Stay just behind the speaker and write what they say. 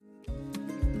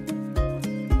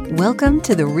Welcome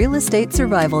to the Real Estate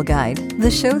Survival Guide, the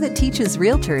show that teaches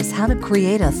realtors how to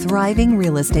create a thriving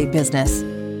real estate business.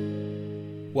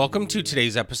 Welcome to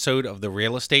today's episode of the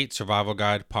Real Estate Survival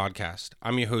Guide podcast.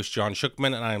 I'm your host, John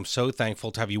Shookman, and I am so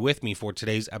thankful to have you with me for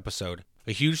today's episode.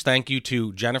 A huge thank you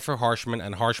to Jennifer Harshman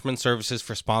and Harshman Services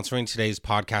for sponsoring today's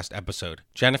podcast episode.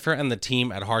 Jennifer and the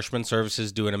team at Harshman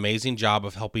Services do an amazing job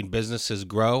of helping businesses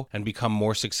grow and become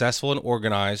more successful and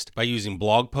organized by using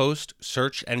blog post,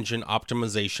 search engine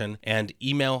optimization, and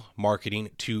email marketing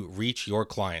to reach your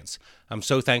clients. I'm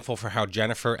so thankful for how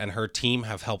Jennifer and her team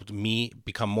have helped me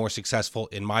become more successful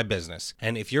in my business.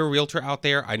 And if you're a realtor out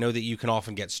there, I know that you can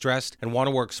often get stressed and want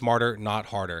to work smarter, not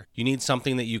harder. You need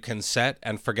something that you can set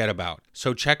and forget about.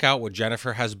 So check out what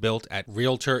Jennifer has built at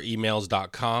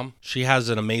realtoremails.com. She has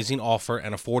an amazing offer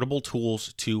and affordable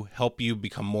tools to help you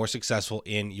become more successful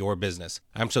in your business.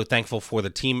 I'm so thankful for the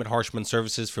team at Harshman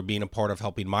Services for being a part of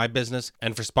helping my business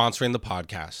and for sponsoring the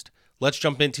podcast. Let's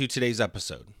jump into today's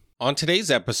episode. On today's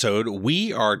episode,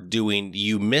 we are doing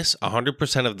You Miss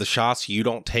 100% of the Shots You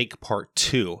Don't Take Part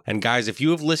 2. And guys, if you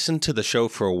have listened to the show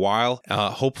for a while,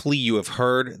 hopefully you have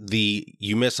heard the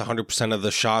You Miss 100% of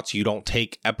the Shots You Don't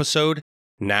Take episode.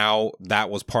 Now, that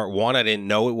was part 1. I didn't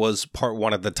know it was part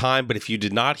 1 at the time, but if you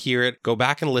did not hear it, go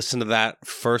back and listen to that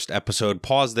first episode.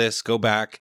 Pause this, go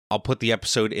back. I'll put the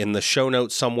episode in the show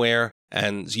notes somewhere.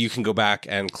 And you can go back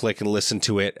and click and listen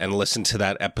to it and listen to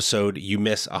that episode, You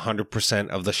Miss 100%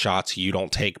 of the Shots You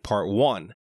Don't Take, Part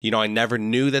 1. You know, I never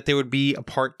knew that there would be a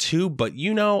Part 2, but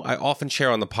you know, I often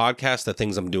share on the podcast the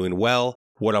things I'm doing well,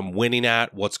 what I'm winning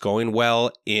at, what's going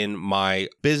well in my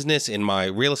business, in my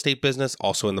real estate business,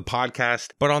 also in the podcast.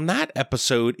 But on that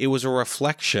episode, it was a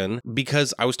reflection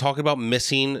because I was talking about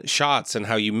missing shots and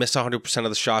how you miss 100%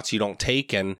 of the shots you don't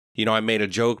take. And, you know, I made a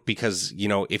joke because, you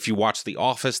know, if you watch The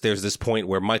Office, there's this point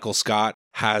where Michael Scott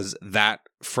has that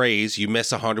phrase, you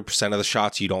miss 100% of the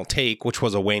shots you don't take, which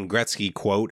was a Wayne Gretzky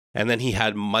quote. And then he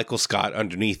had Michael Scott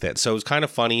underneath it. So it was kind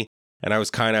of funny. And I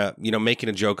was kind of, you know, making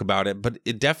a joke about it, but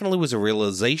it definitely was a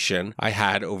realization I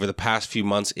had over the past few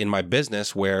months in my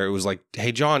business where it was like,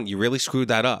 hey, John, you really screwed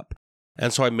that up.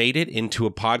 And so I made it into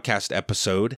a podcast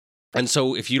episode. And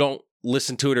so if you don't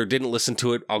listen to it or didn't listen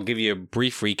to it, I'll give you a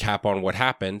brief recap on what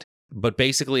happened. But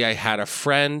basically, I had a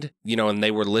friend, you know, and they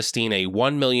were listing a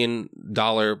 $1 million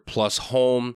plus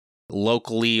home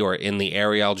locally or in the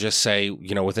area. I'll just say,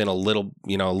 you know, within a little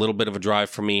bit of a drive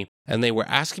from me. And they were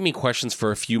asking me questions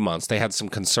for a few months. They had some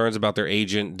concerns about their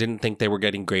agent, didn't think they were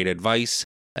getting great advice,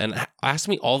 and asked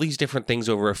me all these different things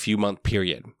over a few month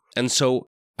period. And so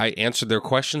I answered their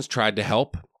questions, tried to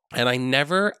help, and I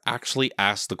never actually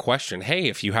asked the question, hey,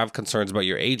 if you have concerns about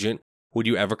your agent, would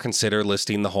you ever consider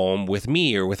listing the home with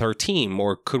me or with our team?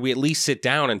 Or could we at least sit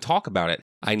down and talk about it?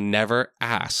 I never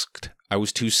asked. I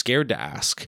was too scared to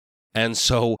ask. And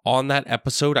so on that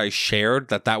episode, I shared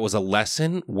that was a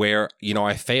lesson where, you know,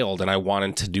 I failed and I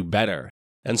wanted to do better.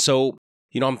 And so,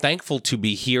 you know, I'm thankful to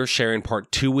be here sharing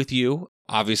part 2 with you.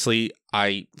 Obviously,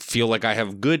 I feel like I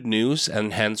have good news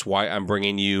and hence why I'm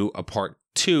bringing you a part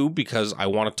 2 because I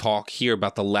want to talk here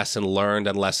about the lesson learned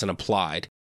and lesson applied.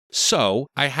 So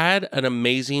I had an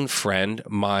amazing friend,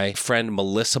 my friend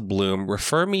Melissa Bloom,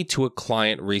 refer me to a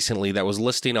client recently that was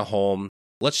listing a home,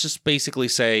 let's just basically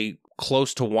say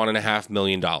close to $1.5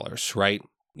 million, right?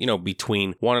 You know,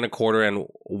 between $1.25 and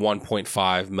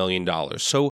 $1.5 million.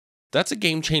 So that's a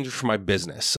game changer for my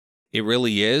business. It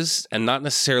really is. And not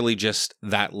necessarily just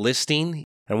that listing.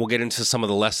 And we'll get into some of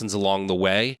the lessons along the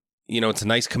way. You know, it's a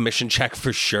nice commission check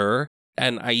for sure.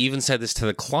 And I even said this to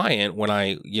the client when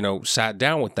I, you know, sat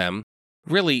down with them.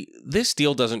 Really, this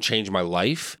deal doesn't change my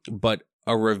life, but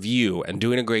a review and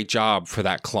doing a great job for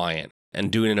that client and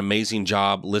doing an amazing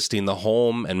job listing the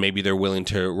home, and maybe they're willing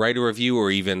to write a review or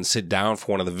even sit down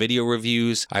for one of the video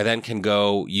reviews, I then can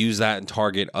go use that and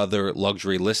target other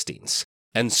luxury listings.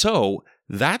 And so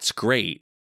that's great,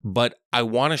 but I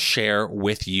want to share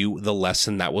with you the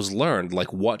lesson that was learned.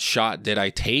 Like, what shot did I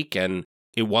take? And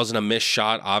it wasn't a missed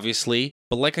shot, obviously,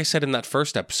 but like I said in that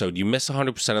first episode, you miss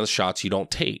 100% of the shots you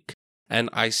don't take. And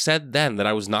I said then that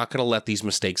I was not going to let these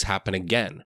mistakes happen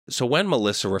again. So when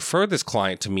Melissa referred this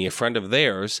client to me, a friend of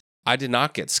theirs, I did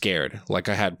not get scared like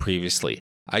I had previously.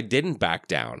 I didn't back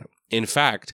down. In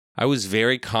fact, I was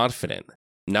very confident.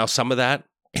 Now, some of that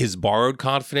is borrowed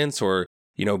confidence or,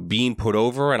 you know, being put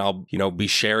over, and I'll, you know, be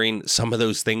sharing some of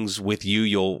those things with you.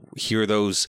 You'll hear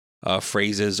those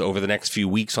phrases over the next few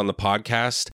weeks on the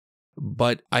podcast.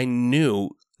 But I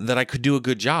knew that I could do a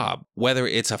good job, whether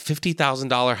it's a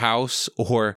 $50,000 house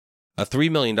or a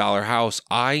 $3 million house.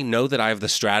 I know that I have the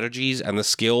strategies and the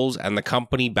skills and the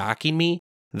company backing me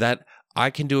that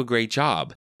I can do a great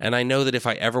job. And I know that if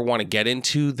I ever want to get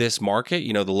into this market,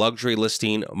 the luxury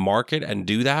listing market and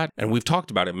do that, and we've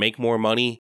talked about it, make more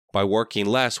money by working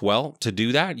less. Well, to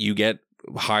do that, you get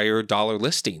higher dollar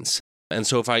listings. And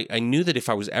so if I knew that if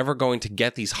I was ever going to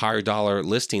get these higher dollar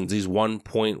listings, these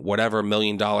 $1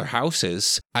 million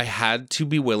houses, I had to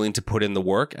be willing to put in the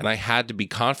work and I had to be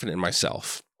confident in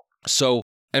myself. So,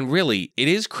 and really, it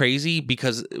is crazy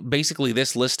because basically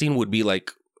this listing would be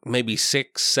like maybe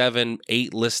 6, 7,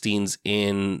 8 listings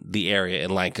in the area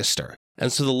in Lancaster.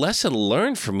 And so the lesson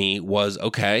learned for me was,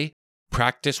 okay,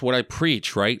 practice what I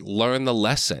preach, right? Learn the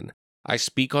lesson. I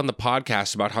speak on the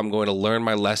podcast about how I'm going to learn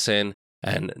my lesson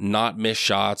and not miss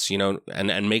shots,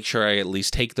 and make sure I at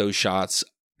least take those shots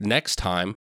next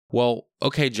time. Well,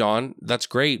 okay, John, that's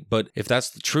great. But if that's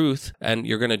the truth and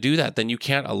you're going to do that, then you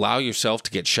can't allow yourself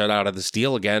to get shut out of this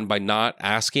deal again by not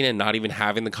asking and not even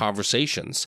having the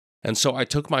conversations. And so I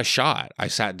took my shot. I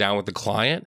sat down with the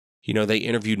client. They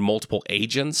interviewed multiple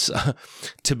agents.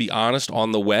 To be honest,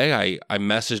 on the way, I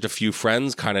messaged a few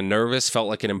friends, kind of nervous, felt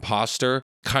like an imposter.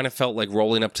 Kind of felt like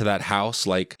rolling up to that house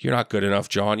like, you're not good enough,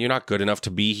 John. You're not good enough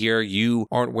to be here. You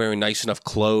aren't wearing nice enough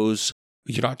clothes.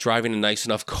 You're not driving a nice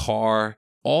enough car.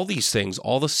 All these things,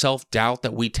 all the self-doubt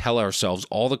that we tell ourselves,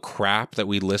 all the crap that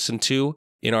we listen to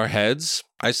in our heads,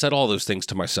 I said all those things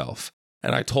to myself.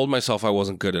 And I told myself I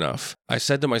wasn't good enough. I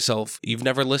said to myself, you've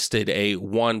never listed a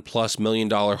 $1+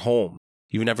 million home.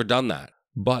 You've never done that.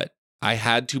 But I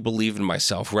had to believe in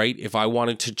myself, right? If I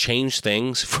wanted to change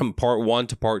things from part 1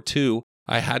 to part 2,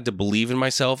 I had to believe in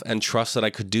myself and trust that I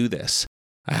could do this.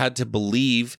 I had to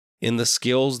believe in the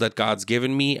skills that God's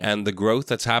given me and the growth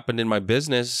that's happened in my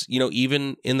business,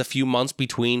 even in the few months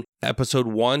between episode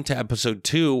 1 to episode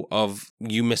 2 of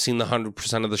you missing the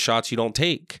 100% of the shots you don't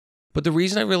take. But the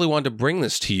reason I really wanted to bring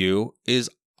this to you is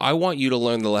I want you to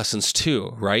learn the lessons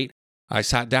too, right? I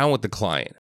sat down with the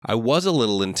client. I was a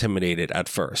little intimidated at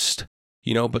first,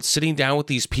 but sitting down with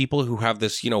these people who have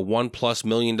this, $1+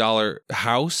 million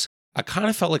house, I kind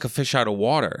of felt like a fish out of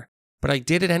water, but I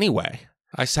did it anyway.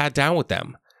 I sat down with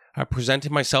them. I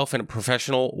presented myself in a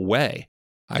professional way.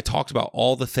 I talked about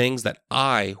all the things that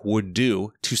I would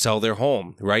do to sell their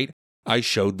home, right? I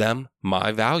showed them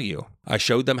my value. I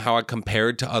showed them how I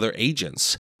compared to other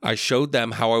agents. I showed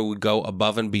them how I would go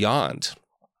above and beyond.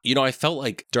 I felt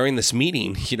like during this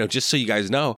meeting, just so you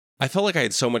guys know, I felt like I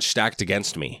had so much stacked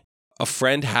against me. A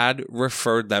friend had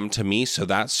referred them to me, so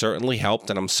that certainly helped,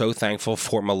 and I'm so thankful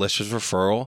for Melissa's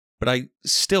referral. But I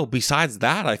still, besides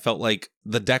that, I felt like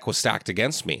the deck was stacked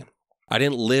against me. I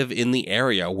didn't live in the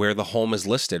area where the home is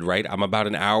listed, right? I'm about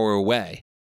an hour away.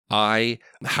 I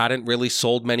hadn't really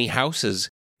sold many houses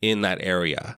in that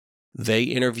area. They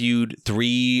interviewed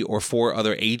 3 or 4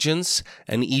 other agents,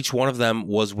 and each one of them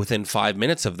was within 5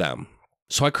 minutes of them.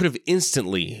 So I could have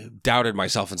instantly doubted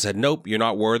myself and said, nope, you're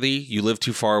not worthy. You live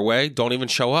too far away. Don't even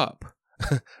show up.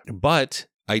 But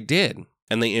I did.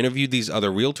 And they interviewed these other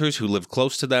realtors who lived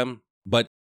close to them. But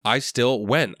I still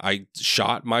went. I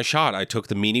shot my shot. I took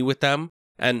the meeting with them.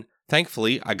 And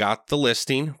thankfully, I got the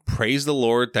listing. Praise the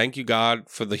Lord. Thank you, God,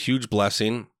 for the huge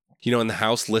blessing. And the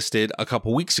house listed a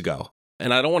couple weeks ago.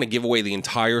 And I don't want to give away the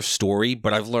entire story,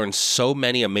 but I've learned so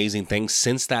many amazing things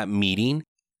since that meeting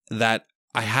that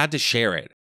I had to share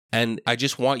it. And I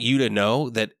just want you to know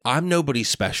that I'm nobody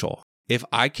special. If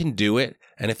I can do it,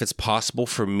 and if it's possible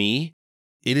for me,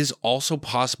 it is also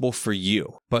possible for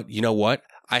you. But you know what?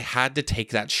 I had to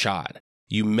take that shot.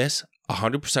 You miss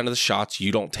 100% of the shots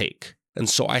you don't take. And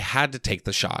so I had to take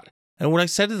the shot. And what I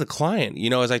said to the client,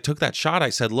 as I took that shot, I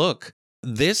said, look,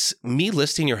 me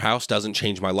listing your house doesn't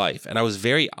change my life. And I was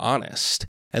very honest.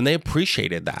 And they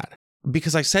appreciated that.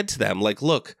 Because I said to them,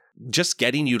 look, just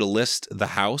getting you to list the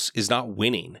house is not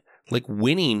winning.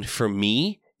 Winning for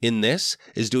me in this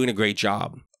is doing a great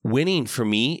job. Winning for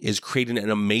me is creating an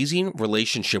amazing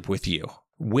relationship with you.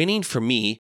 Winning for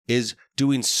me is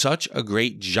doing such a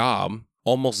great job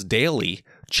almost daily,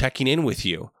 checking in with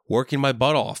you, working my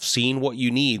butt off, seeing what you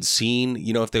need, seeing,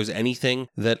 if there's anything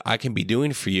that I can be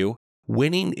doing for you.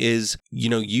 Winning is,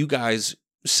 you guys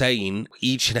saying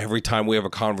each and every time we have a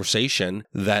conversation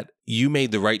that you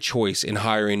made the right choice in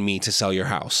hiring me to sell your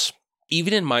house.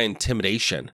 Even in my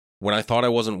intimidation, when I thought I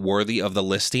wasn't worthy of the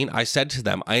listing, I said to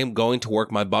them, I am going to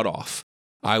work my butt off.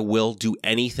 I will do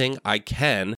anything I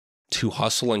can to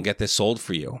hustle and get this sold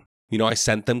for you. I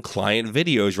sent them client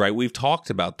videos, right? We've talked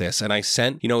about this. And I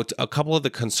sent, a couple of the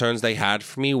concerns they had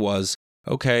for me was,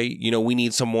 okay, we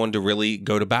need someone to really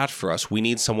go to bat for us. We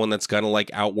need someone that's going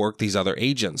to outwork these other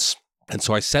agents. And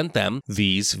so I sent them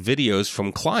these videos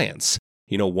from clients.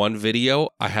 One video,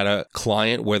 I had a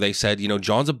client where they said,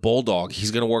 John's a bulldog.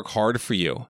 He's going to work hard for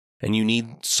you. and you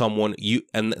need someone,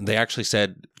 and they actually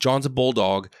said, John's a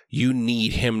bulldog, you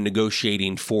need him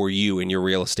negotiating for you in your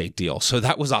real estate deal. So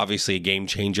that was obviously a game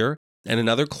changer. And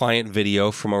another client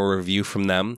video from a review from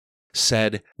them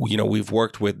said, we've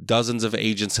worked with dozens of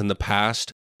agents in the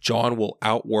past. John will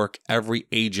outwork every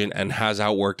agent and has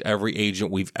outworked every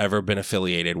agent we've ever been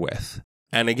affiliated with.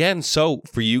 And again, so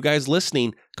for you guys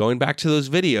listening, going back to those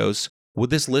videos, would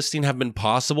this listing have been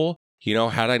possible?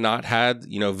 Had I not had,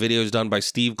 videos done by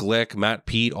Steve Glick, Matt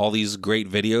Pete, all these great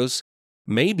videos?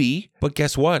 Maybe, but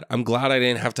guess what? I'm glad I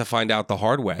didn't have to find out the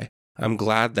hard way. I'm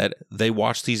glad that they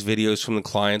watched these videos from the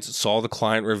clients, saw the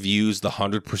client reviews, the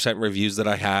 100% reviews that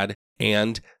I had,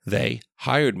 and they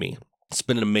hired me. It's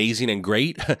been amazing and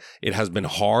great. It has been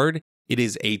hard. It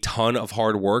is a ton of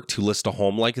hard work to list a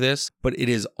home like this, but it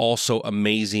is also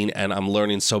amazing, and I'm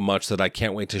learning so much that I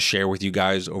can't wait to share with you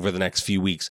guys over the next few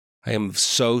weeks. I am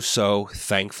so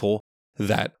thankful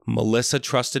that Melissa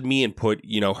trusted me and put,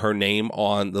 her name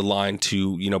on the line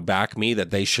to, back me,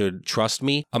 that they should trust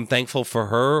me. I'm thankful for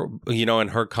her, and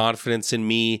her confidence in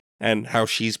me and how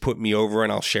she's put me over,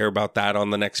 and I'll share about that on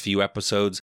the next few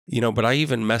episodes. But I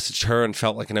even messaged her and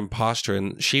felt like an imposter,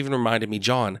 and she even reminded me,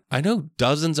 John, I know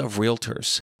dozens of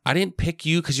realtors. I didn't pick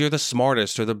you because you're the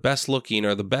smartest or the best looking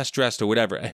or the best dressed or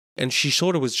whatever. And she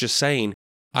sort of was just saying,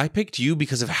 I picked you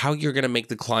because of how you're going to make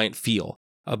the client feel,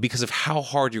 because of how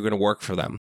hard you're going to work for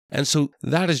them. And so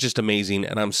that is just amazing,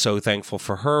 and I'm so thankful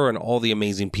for her and all the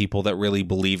amazing people that really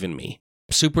believe in me.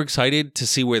 Super excited to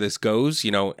see where this goes,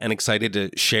 and excited to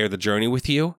share the journey with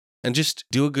you and just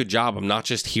do a good job. I'm not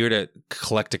just here to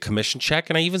collect a commission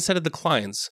check. And I even said to the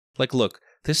clients, look,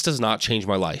 this does not change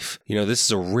my life. This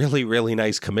is a really, really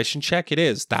nice commission check. It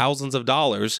is thousands of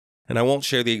dollars, and I won't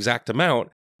share the exact amount,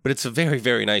 but it's a very,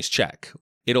 very nice check.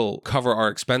 It'll cover our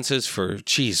expenses for,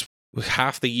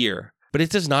 half the year, but it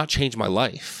does not change my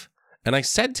life. And I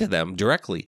said to them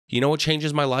directly, what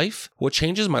changes my life? What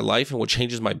changes my life and what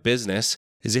changes my business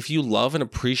is if you love and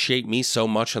appreciate me so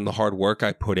much and the hard work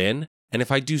I put in, and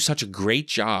if I do such a great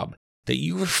job that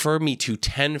you refer me to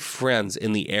 10 friends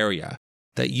in the area,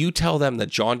 that you tell them that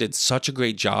John did such a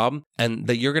great job and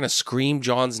that you're going to scream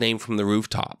John's name from the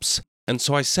rooftops. And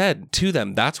so I said to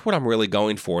them, that's what I'm really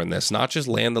going for in this, not just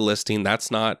land the listing.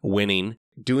 That's not winning.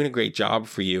 Doing a great job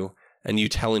for you and you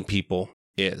telling people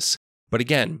is. But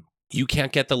again, you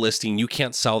can't get the listing. You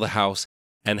can't sell the house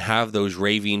and have those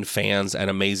raving fans and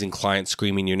amazing clients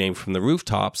screaming your name from the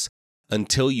rooftops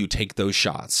until you take those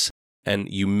shots.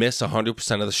 And you miss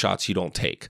 100% of the shots you don't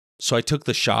take. So I took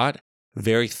the shot,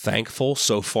 very thankful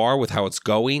so far with how it's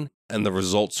going and the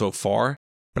results so far.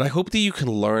 But I hope that you can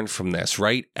learn from this,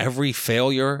 right? Every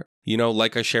failure,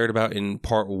 like I shared about in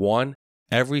part 1,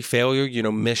 every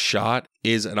failure, missed shot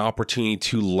is an opportunity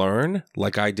to learn,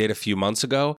 like I did a few months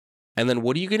ago. And then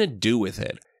what are you going to do with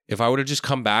it? If I would have just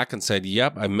come back and said,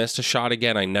 yep, I missed a shot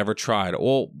again, I never tried.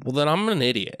 Well, then I'm an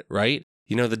idiot, right?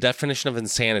 The definition of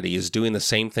insanity is doing the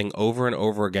same thing over and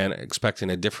over again, expecting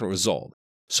a different result.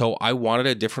 So I wanted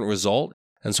a different result,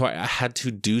 and so I had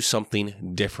to do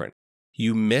something different.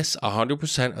 You miss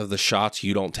 100% of the shots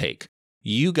you don't take.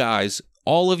 You guys,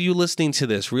 all of you listening to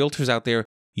this, realtors out there,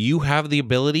 you have the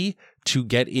ability to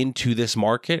get into this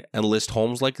market and list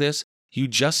homes like this. You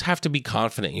just have to be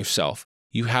confident in yourself.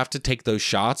 You have to take those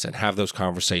shots and have those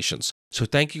conversations. So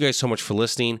thank you guys so much for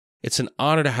listening. It's an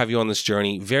honor to have you on this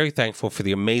journey. Very thankful for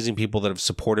the amazing people that have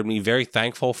supported me. Very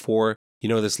thankful for,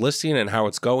 this listing and how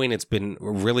it's going. It's been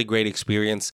a really great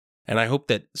experience. And I hope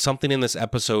that something in this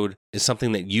episode is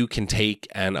something that you can take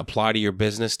and apply to your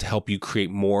business to help you create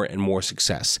more and more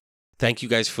success. Thank you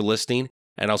guys for listening,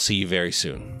 and I'll see you very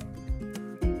soon.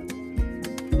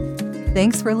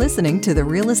 Thanks for listening to the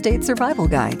Real Estate Survival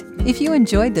Guide. If you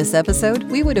enjoyed this episode,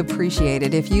 we would appreciate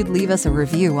it if you'd leave us a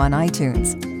review on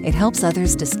iTunes. It helps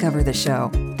others discover the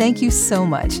show. Thank you so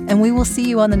much, and we will see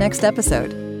you on the next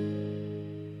episode.